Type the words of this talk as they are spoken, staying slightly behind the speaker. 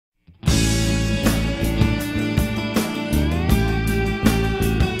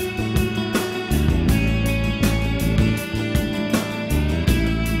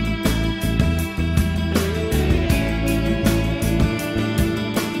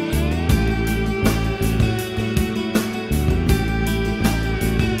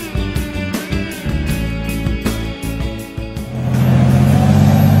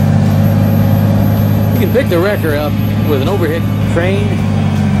pick the wrecker up with an overhead crane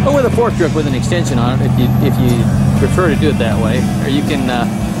or with a fork truck with an extension on it, if you prefer to do it that way. Or you can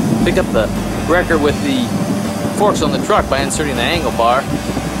pick up the wrecker with the forks on the truck by inserting the angle bar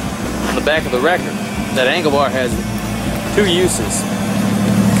on the back of the wrecker. That angle bar has two uses.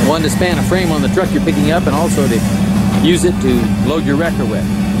 One to span a frame on the truck you're picking up, and also to use it to load your wrecker with.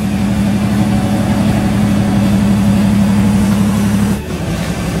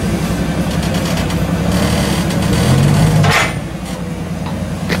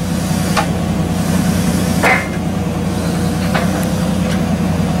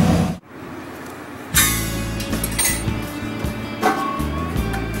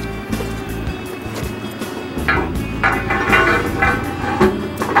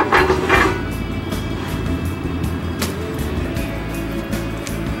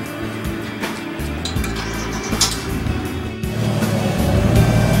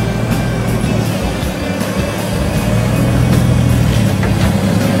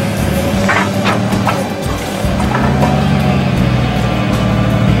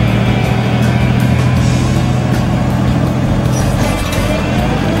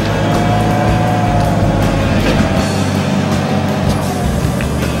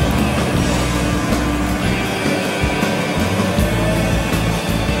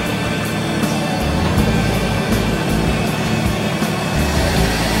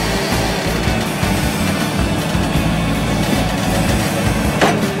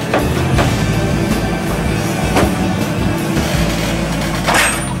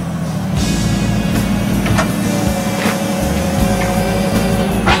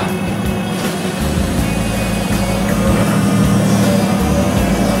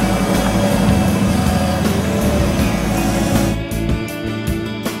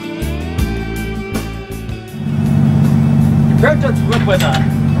 Protote's equipped with a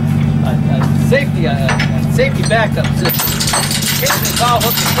safety backup system. In case the valve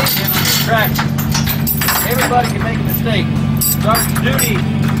hooks the kingpin on your tractor. Everybody can make a mistake. Sergeant's duty,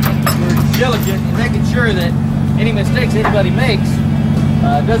 we're diligent in making sure that any mistakes anybody makes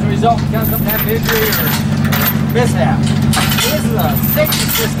doesn't result in some type of injury or mishap. This is a safety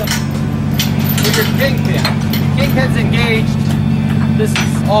system with your kingpin. If your kingpin's engaged, this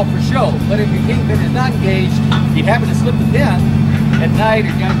is all for show. But if your kingpin is not engaged, you happen to slip the pin at night, or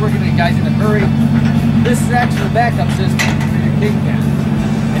you guys working with guys in a hurry, this is actually a backup system for your kingpin.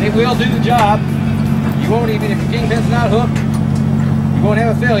 And it will do the job. You won't even, if your kingpin's not hooked, you won't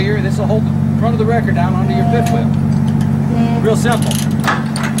have a failure. This will hold the front of the wrecker down onto your fifth wheel. Real simple.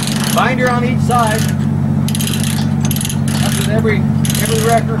 Binder on each side. Up with every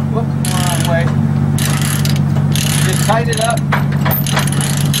wrecker. Whoop, wrong way. Just tighten it up.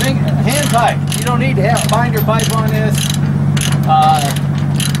 Hand tight. You don't need to have a binder pipe on this.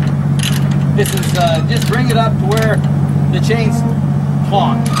 This is just bring it up to where the chain's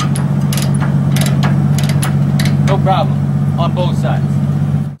clonked. No problem on both sides.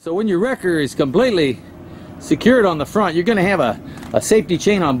 So when your wrecker is completely secured on the front, you're going to have a safety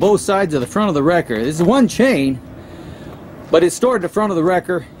chain on both sides of the front of the wrecker. This is one chain, but it's stored at the front of the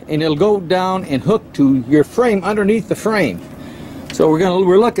wrecker, and it'll go down and hook to your frame underneath the frame. So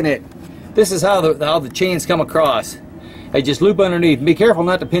we're looking at, this is how the chains come across. They just loop underneath. Be careful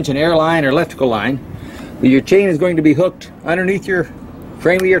not to pinch an air line or electrical line. But your chain is going to be hooked underneath your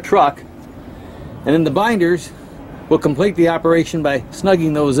frame of your truck, and then the binders will complete the operation by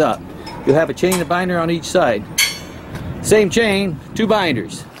snugging those up. You'll have a chain and binder on each side. Same chain, two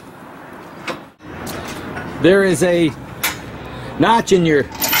binders. There is a notch in your,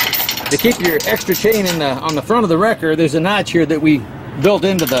 to keep your extra chain on the front of the wrecker. There's a notch here that we built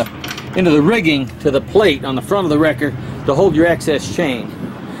into the rigging to the plate on the front of the wrecker to hold your excess chain.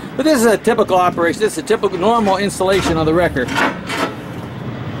 But this is a typical operation. This is a typical normal installation of the wrecker.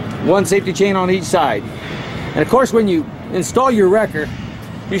 One safety chain on each side. And of course, when you install your wrecker,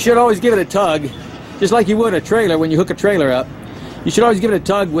 you should always give it a tug, just like you would a trailer when you hook a trailer up. You should always give it a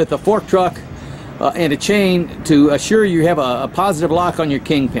tug with a fork truck and a chain to assure you have a positive lock on your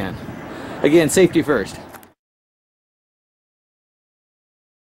kingpin. Again, safety first.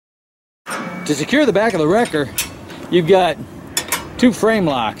 To secure the back of the wrecker, you've got two frame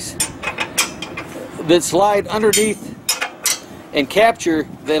locks that slide underneath and capture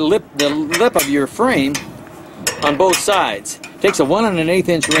the lip of your frame on both sides. It takes a 1 1/8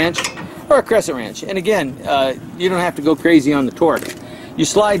 inch wrench or a crescent wrench. And again, you don't have to go crazy on the torque. You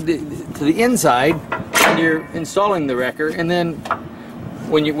slide to the inside when you're installing the wrecker, and then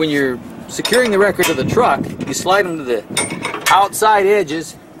when you're securing the wrecker to the truck, you slide them to the outside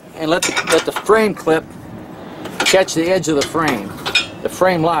edges and let the frame clip catch the edge of the frame. The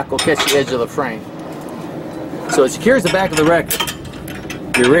frame lock will catch the edge of the frame. So it secures the back of the wrecker.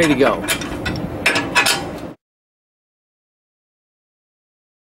 You're ready to go.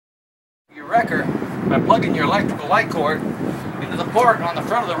 Your wrecker, by plugging your electrical light cord into the port on the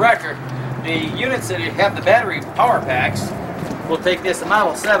front of the wrecker, the units that have the battery power packs, we'll take this, the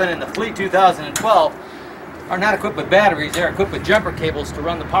Model 7 and the Fleet 2012, are not equipped with batteries, they're equipped with jumper cables to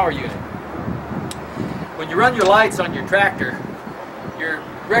run the power unit. When you run your lights on your tractor, your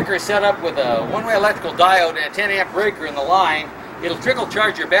wrecker is set up with a one-way electrical diode and a 10 amp breaker in the line. It'll trickle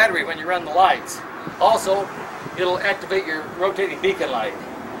charge your battery when you run the lights. Also, it'll activate your rotating beacon light.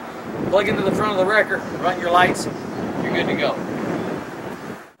 Plug into the front of the wrecker, run your lights, you're good to go.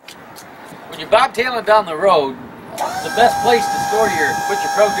 When you're bobtailing down the road, the best place to put your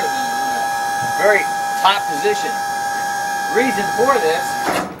Pro-Tote in a very top position. The reason for this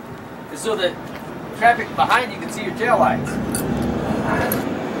is so that traffic behind you can see your tail lights.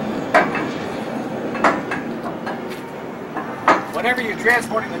 Whenever you're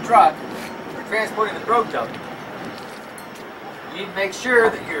transporting the truck or transporting the Pro-Tote, you need to make sure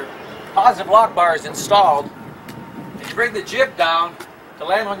that your positive lock bar is installed, and you bring the jib down to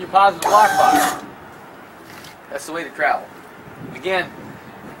land on your positive lock bar. That's the way to travel. Again,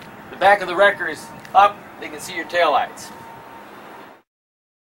 the back of the wrecker is up, they can see your tail lights.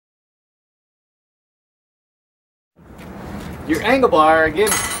 Your angle bar, again,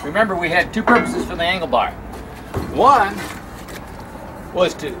 remember we had two purposes for the angle bar. One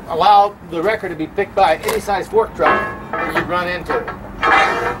was to allow the wrecker to be picked by any size fork truck that you run into.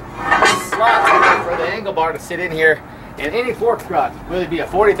 This slot for the angle bar to sit in here, and any fork truck, whether it be a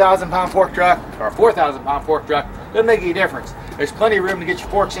 40,000 pound fork truck or a 4,000 pound fork truck, doesn't make any difference. There's plenty of room to get your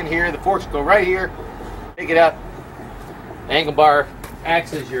forks in here. The forks go right here, pick it up. The angle bar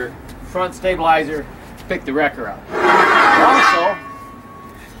acts as your front stabilizer to pick the wrecker up. Also,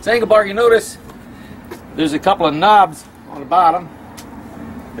 this angle bar, you notice there's a couple of knobs on the bottom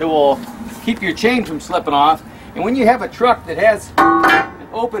that will keep your chain from slipping off. And when you have a truck that has an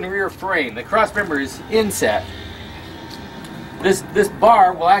open rear frame, the cross member is inset, this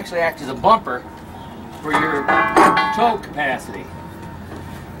bar will actually act as a bumper for your tow capacity.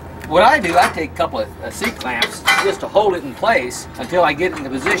 What I do, I take a couple of seat clamps just to hold it in place until I get in the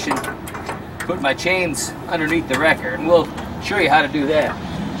position to put my chains underneath the wrecker, and we'll show you how to do that.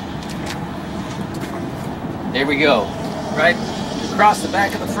 There we go, right across the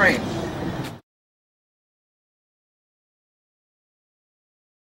back of the frame.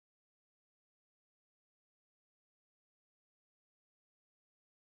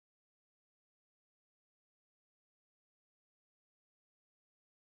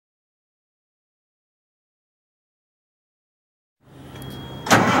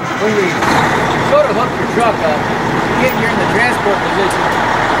 When you go to hook your truck up, again, you're in the transport position.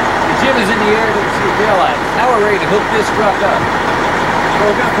 The jib is in the air, you can see your tail lights. Now we're ready to hook this truck up. So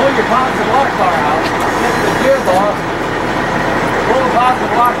we're going to pull your positive lock bar out, get the jib off, pull the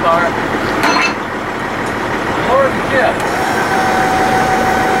positive lock bar, lower the jib.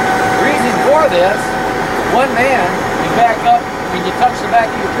 The reason for this, one man can back up. When you touch the back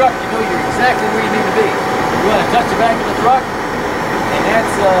of your truck, you know you're exactly where you need to be. You want to touch the back of the truck, and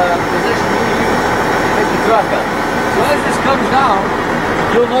that's the position you use to pick the truck up. So as this comes down,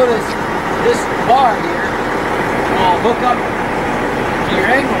 you'll notice this bar here will hook up to your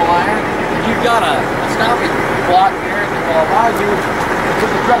angle line, and you've got a stopping block here that will allow you to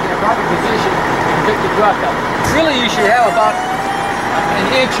put the truck in a proper position and pick the truck up. Really, you should have about an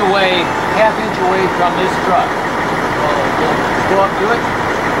inch away, half-inch away from this truck. So you'll go up to it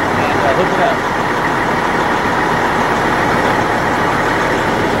and hook it up.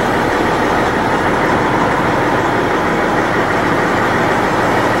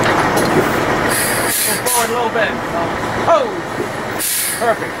 A little bit. Oh,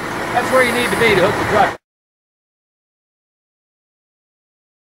 perfect. That's where you need to be to hook the truck.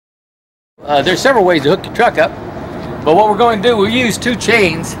 There's several ways to hook your truck up, but what we're going to do, we'll use two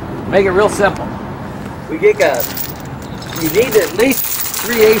chains, make it real simple. You need at least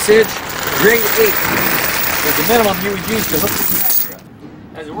 3/8 inch, grade 8 is the minimum you would use to hook the tractor up.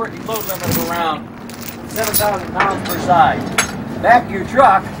 There's a working load limit of around 7,000 pounds per side. The back of your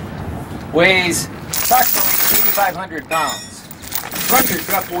truck weighs approximately 8,500 pounds. The front of your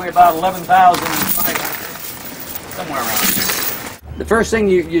truck will weigh about 11,500, somewhere around there. The first thing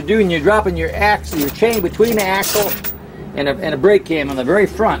you're doing, you're dropping your chain between the axle and a brake cam on the very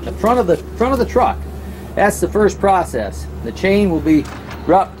front, the front of the truck. That's the first process. The chain will be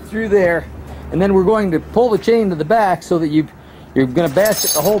dropped through there, and then we're going to pull the chain to the back so that you're going to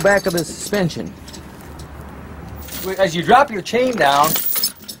basket the whole back of the suspension. As you drop your chain down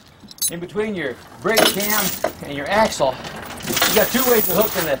in between your brake cam and your axle, you got two ways of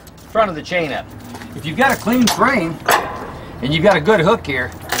hooking the front of the chain up. If you've got a clean frame and you've got a good hook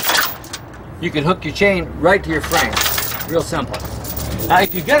here, you can hook your chain right to your frame. Real simple. Now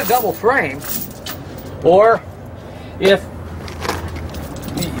if you've got a double frame, or if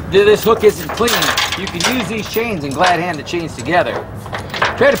this hook isn't clean, you can use these chains and glad hand the chains together.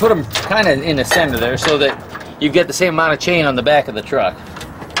 Try to put them kind of in the center there so that you get the same amount of chain on the back of the truck.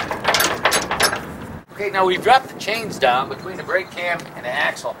 Okay, now we've dropped the chains down between the brake cam and the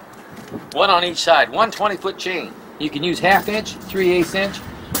axle. One on each side, one 20-foot chain. You can use 1/2 inch, 3/8 inch.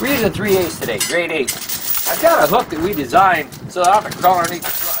 We're using 3/8 today, grade 8. I've got a hook that we designed so that I don't have to crawl underneath the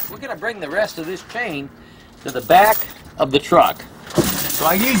truck. We're going to bring the rest of this chain to the back of the truck. So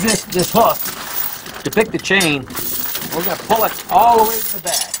I use this hook to pick the chain. We're going to pull it all the way to the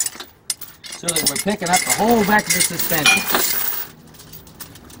back so that we're picking up the whole back of the suspension.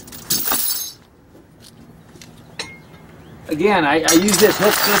 Again, I use this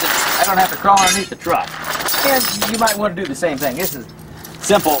hook so that I don't have to crawl underneath the truck. And you might want to do the same thing. This is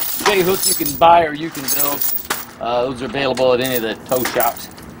simple J-hook you can buy or you can build. Those are available at any of the tow shops.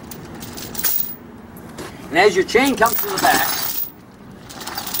 And as your chain comes to the back,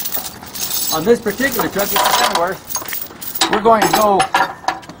 on this particular truck, it's Kenworth, we're going to go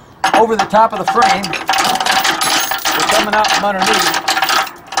over the top of the frame. We're coming out from underneath,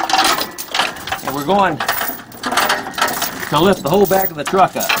 and we're going to lift the whole back of the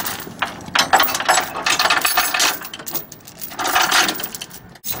truck up.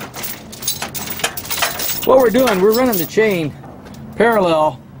 What we're doing, we're running the chain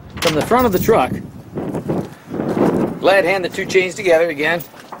parallel from the front of the truck. Glad hand the two chains together again,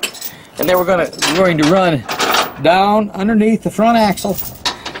 and then we're going to run down underneath the front axle,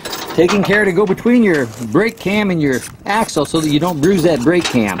 taking care to go between your brake cam and your axle so that you don't bruise that brake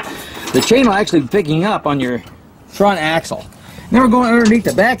cam. The chain will actually be picking up on your front axle. Then we're going underneath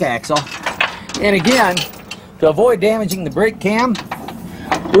the back axle, and again, to avoid damaging the brake cam,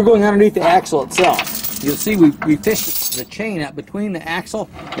 we're going underneath the axle itself. You'll see we fished the chain up between the axle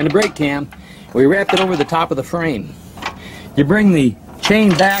and the brake cam. We wrapped it over the top of the frame. You bring the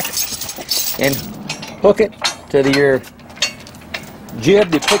chain back and hook it to your jib,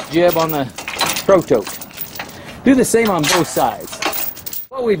 the quick jib on the Pro-Tote. Do the same on both sides.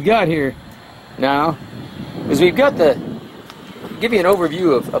 What we've got here now is we've got give you an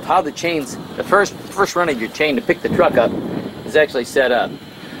overview of how the chains, the first run of your chain to pick the truck up is actually set up.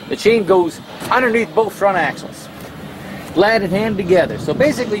 The chain goes underneath both front axles, glad and hand together. So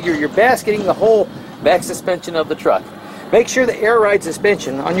basically you're basketing the whole back suspension of the truck. Make sure the air ride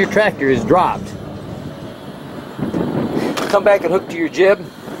suspension on your tractor is dropped. Come back and hook to your jib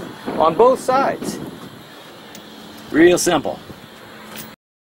on both sides. Real simple.